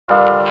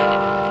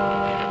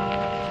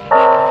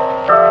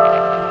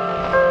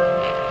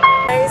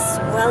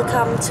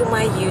welcome to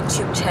my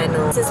YouTube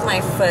channel. This is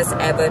my first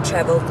ever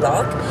travel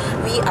vlog.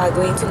 We are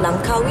going to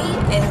Langkawi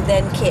and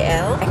then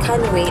KL. I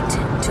can't wait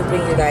to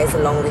bring you guys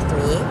along with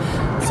me.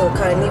 So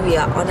currently we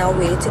are on our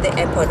way to the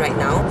airport right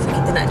now. So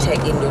kita nak check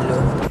in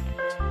dulu.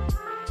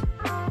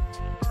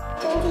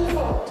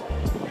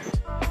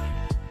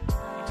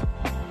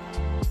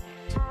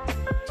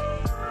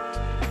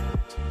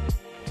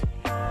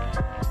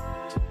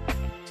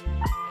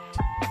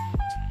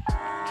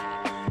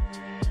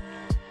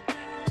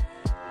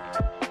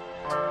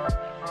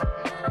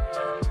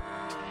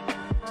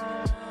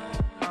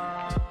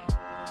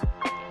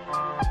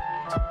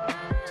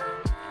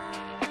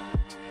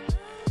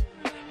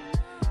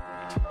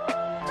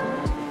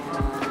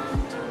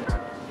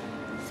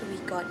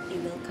 A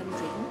welcome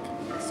drink.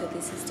 So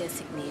this is their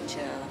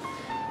signature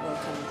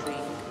welcome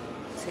drink.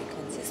 So it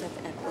consists of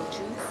apple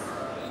juice,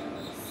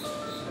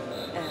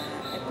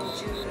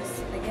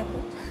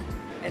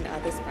 and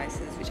other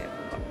spices which I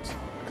forgot.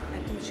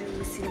 Apple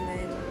juice,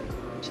 cinnamon,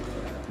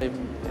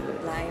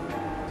 lime.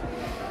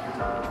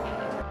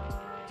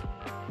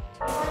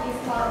 It's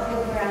called the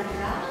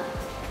Danna.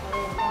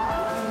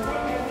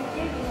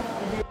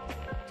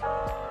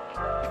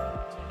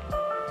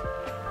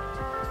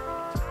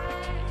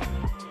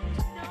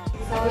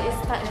 So it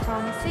starts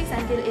from 6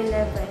 until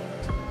 11.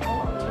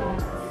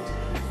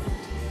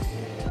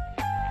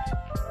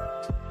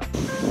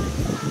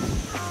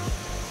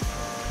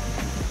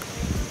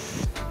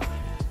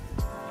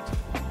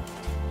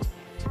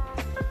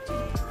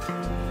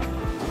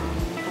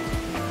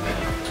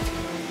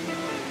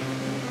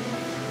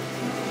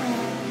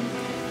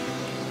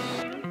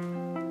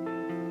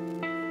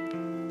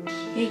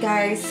 Hey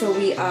guys, so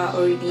we are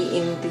already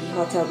in the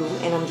hotel room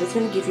and I'm just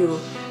going to give you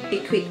a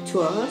quick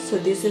tour. So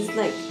this is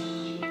like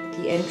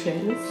the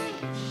entrance.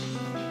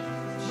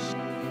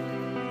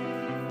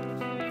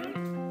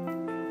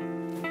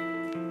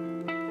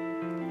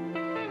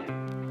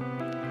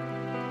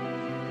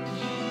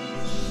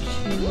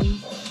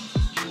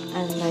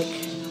 And like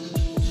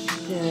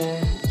the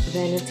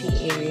vanity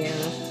area.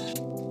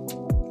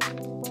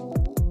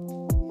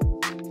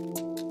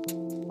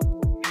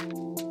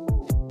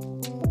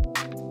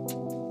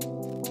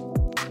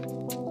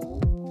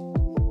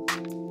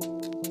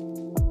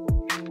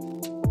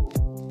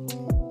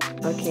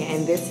 Okay,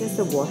 and this is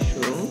the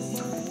washroom.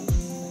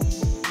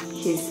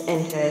 His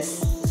and her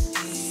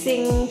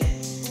sink,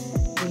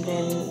 and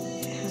then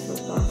it has a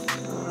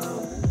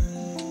bathtub,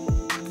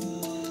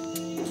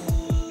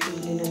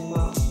 linen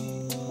bar,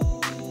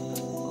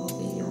 all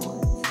the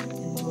yards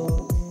and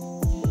robes,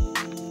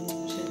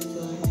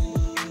 shelter.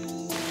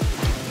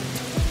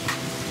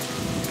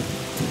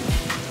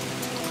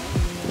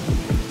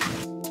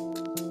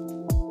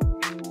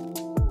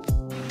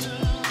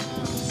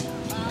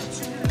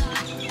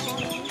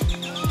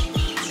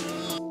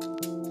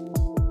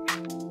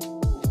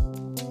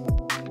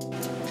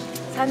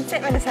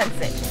 Sunset mana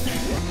sunset?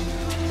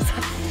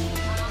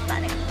 Tak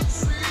ada.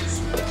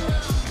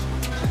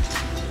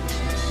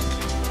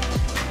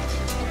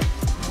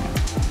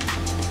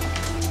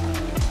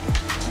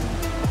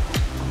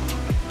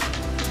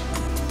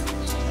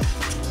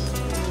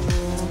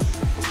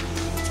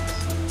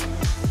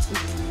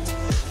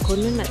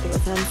 Konon nak tengok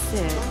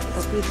sunset,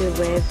 tapi the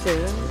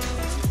weather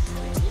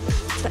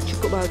tak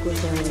cukup bagus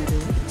hari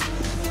ni.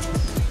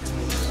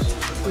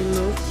 We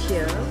moved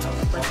here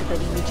masa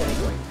tadi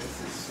hujan.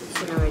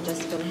 So now we're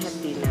just gonna have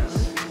dinner.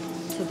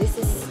 So this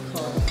is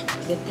called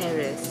the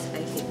Terrace, I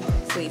think.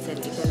 So it's an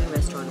Italian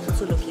restaurant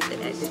also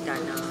located at the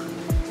Danna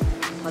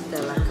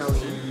Hotel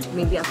Langkawi.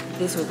 Maybe after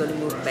this we're gonna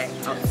move back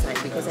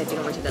outside because I think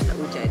macam dah tak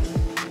hujan.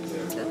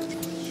 So,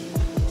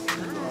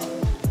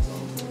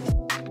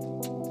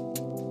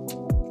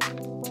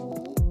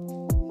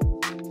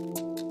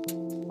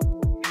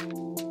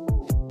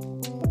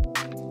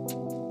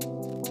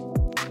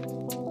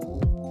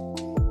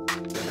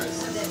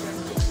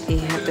 they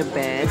have the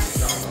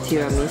best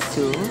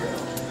tiramisu.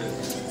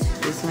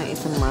 This one is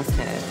a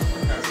must-have.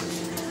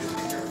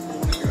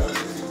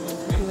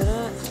 I'm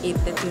gonna eat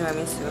the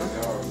tiramisu.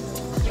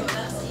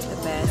 The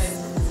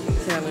best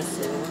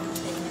tiramisu.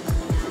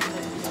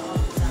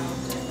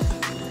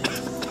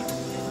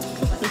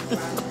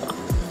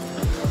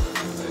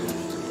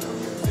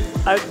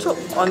 I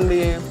choked on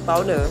the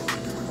powder.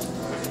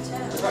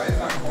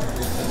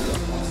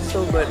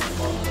 So good.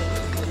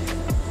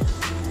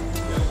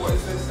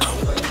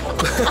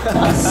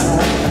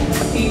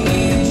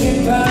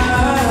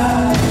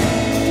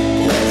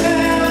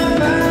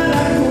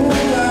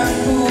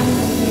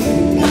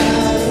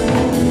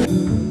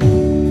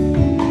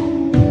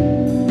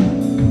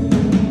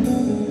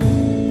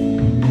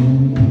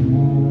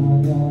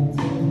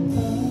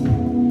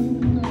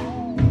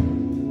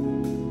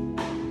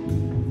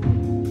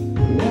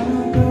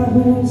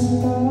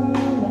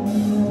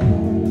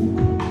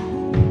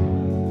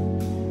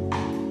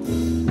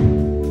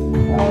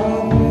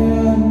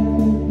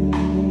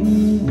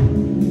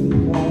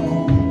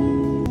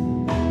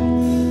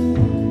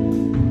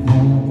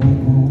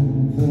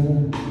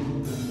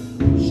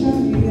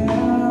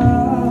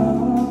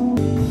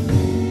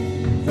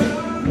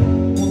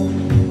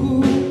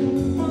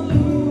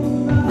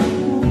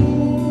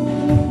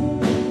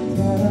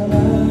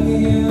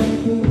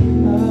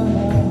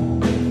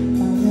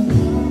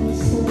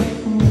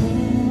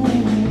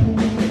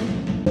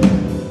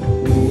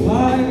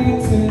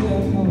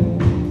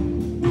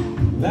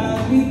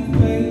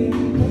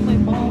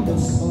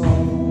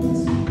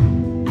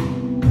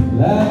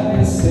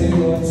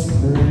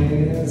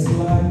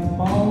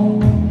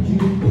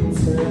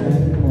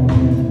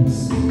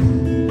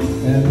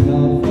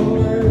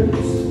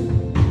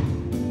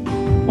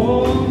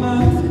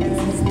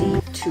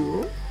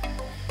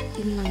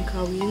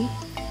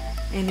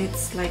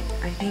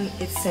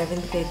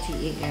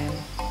 7:30 a.m.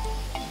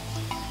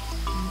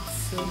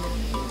 It's so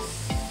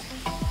nice.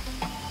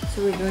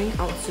 So we're going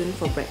out soon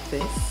for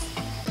breakfast.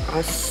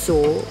 Are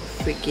so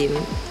freaking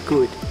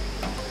good,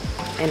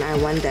 and I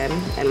want them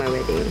at my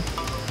wedding.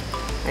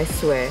 I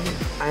swear,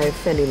 I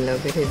fell in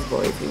love with his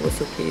voice. It was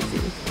so crazy.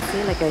 So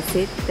like I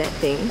said, that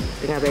thing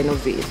tengah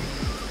renovate.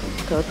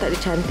 Kalau tak dia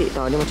cantik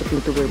tau, dia macam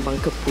pintu gerbang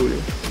ke pool.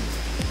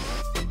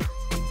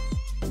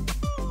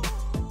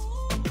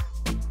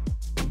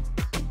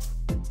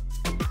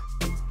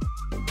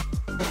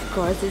 Of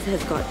course, this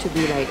has got to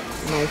be like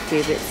my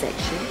favorite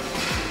section.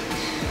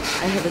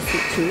 I have a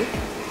sweet tooth.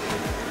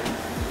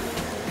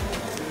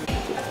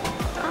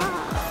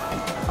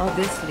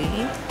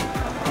 Obviously,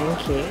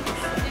 pancakes.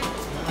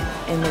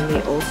 And then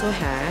they also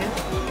have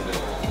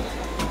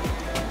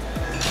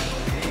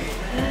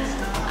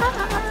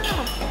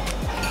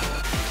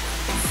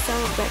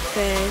some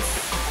breakfast.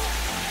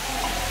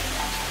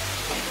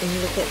 And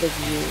look at the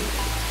view.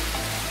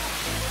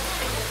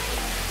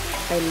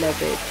 I love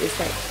it. It's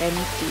like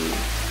empty.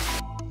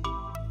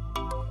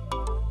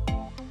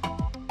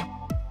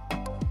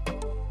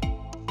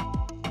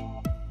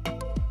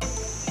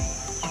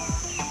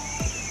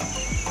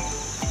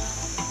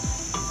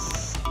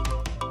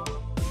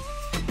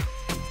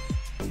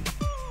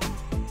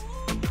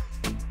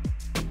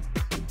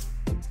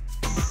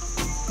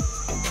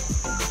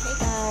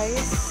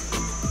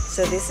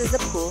 So this is the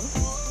pool.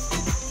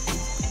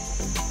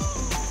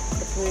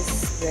 The pool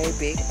is very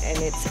big and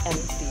it's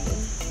empty,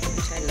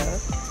 which I love.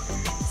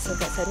 So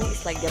kat sana is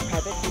like their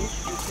private beach,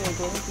 which we're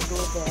going to go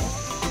there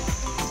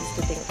just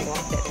to tengok.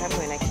 That time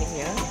when I came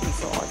here, we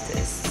saw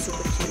otters,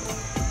 super cute.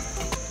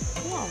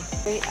 Yeah,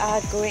 we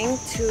are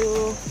going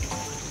to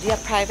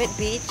their private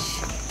beach.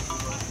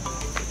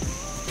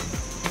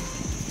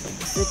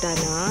 So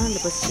Danna,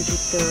 lepas tu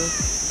kita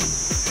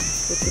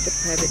go to the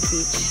private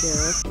beach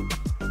here.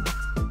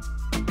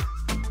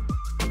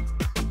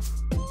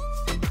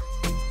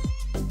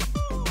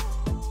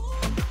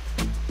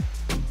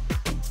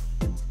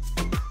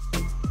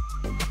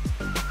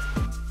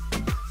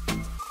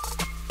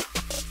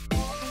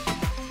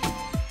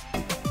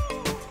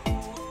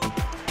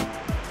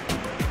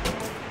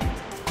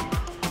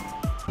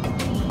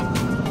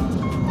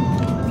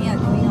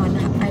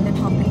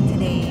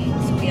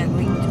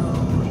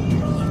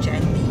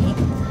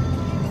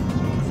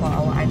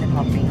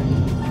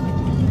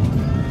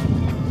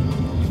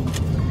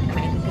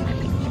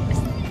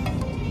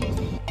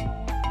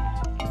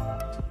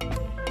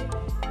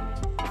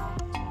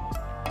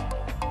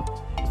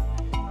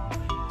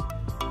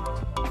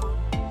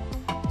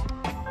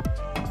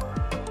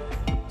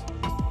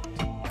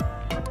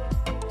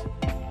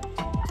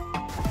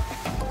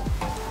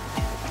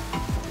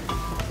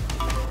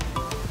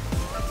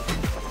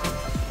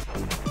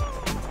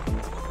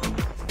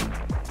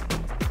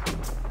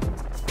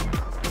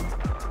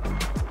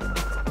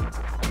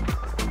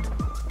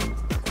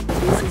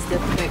 This is the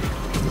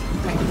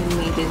Pregnant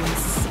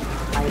Maidens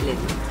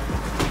Island.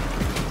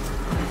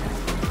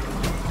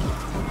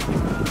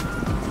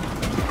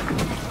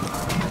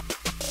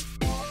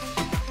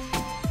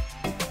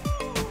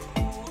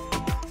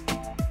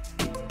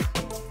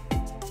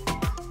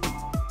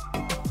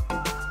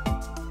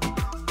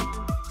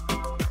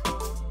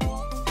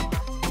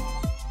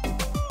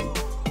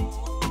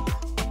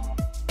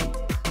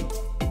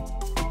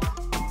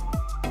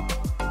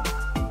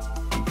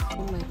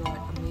 Oh my god,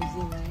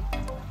 amazing, right?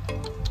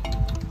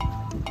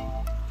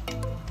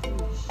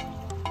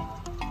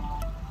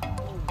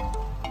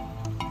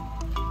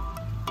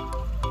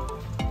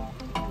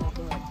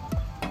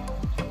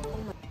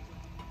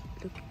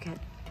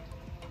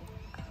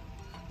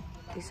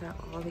 These are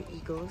all the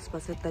eagles.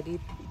 Pasal tadi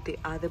the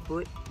other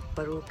boat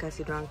baru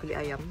kasih dorang kulit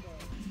ayam.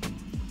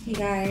 Hey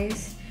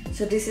guys,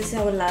 so this is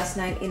our last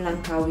night in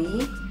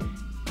Langkawi,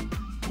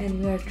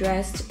 and we are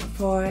dressed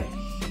for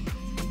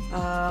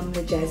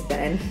the jazz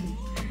band.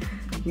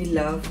 We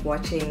love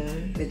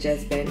watching the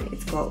jazz band.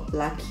 It's called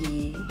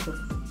Lucky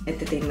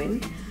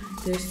Entertainment.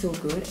 They're so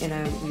good, and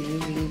I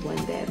really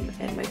want them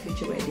at my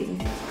future wedding.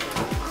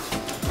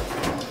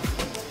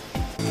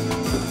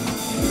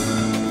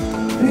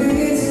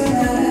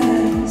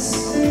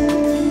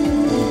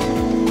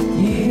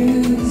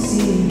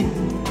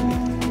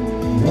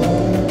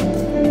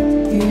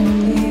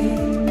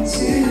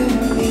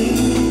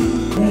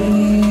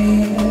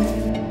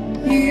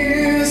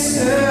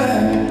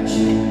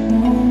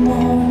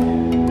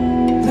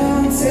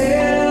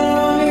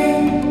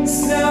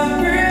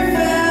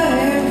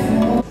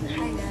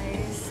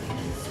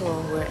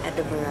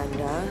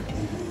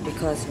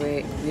 Because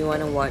we want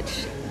to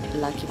watch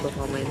Lucky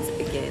performance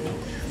again.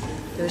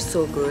 They're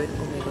so good.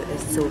 Oh my god,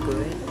 they're so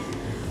good.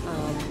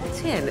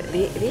 So yeah,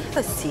 they have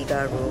a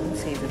cigar room.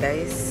 So if you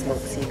guys smoke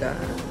cigar,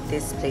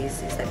 this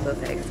place is like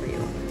perfect for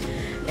you.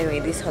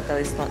 Anyway, this hotel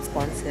is not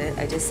sponsored.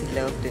 I just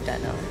love the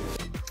Danna.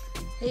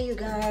 Hey you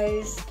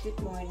guys, good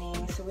morning.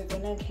 So we're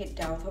gonna head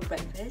down for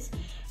breakfast,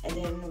 and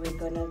then we're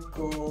gonna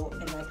go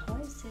and ride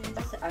horses.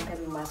 Akan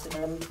masuk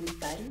dalam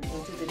hutan,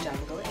 into the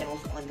jungle, and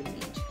also on the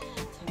beach.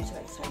 So I'm so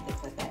excited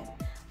for that.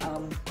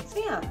 So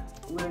yeah,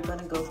 we're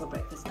gonna go for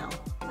breakfast now.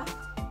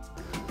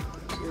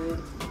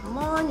 Good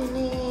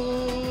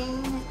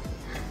morning.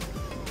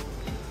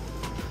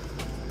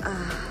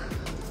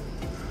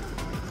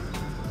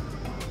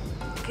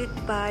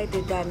 Goodbye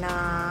the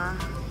Danna.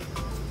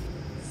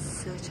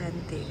 So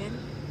cantik kan?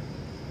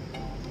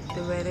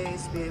 The weather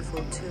is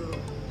beautiful too.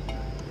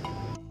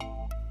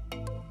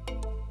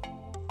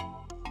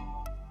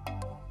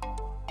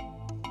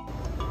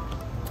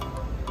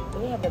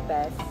 They have the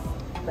best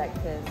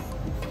breakfast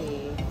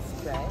buffet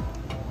spread,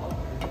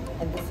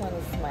 and this one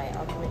is my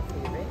ultimate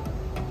favorite.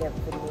 They have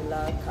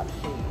vanilla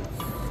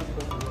cupcakes.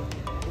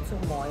 It's so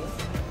moist,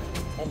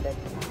 and the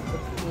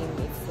cream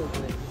is so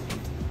good.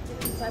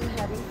 So I'm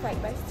having fried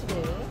rice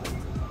today.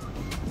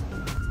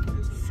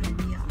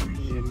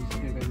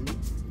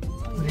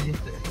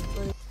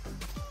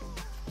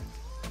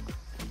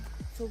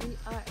 So we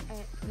are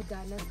at the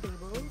Danna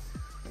stables.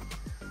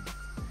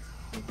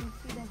 You can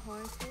see the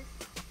horses.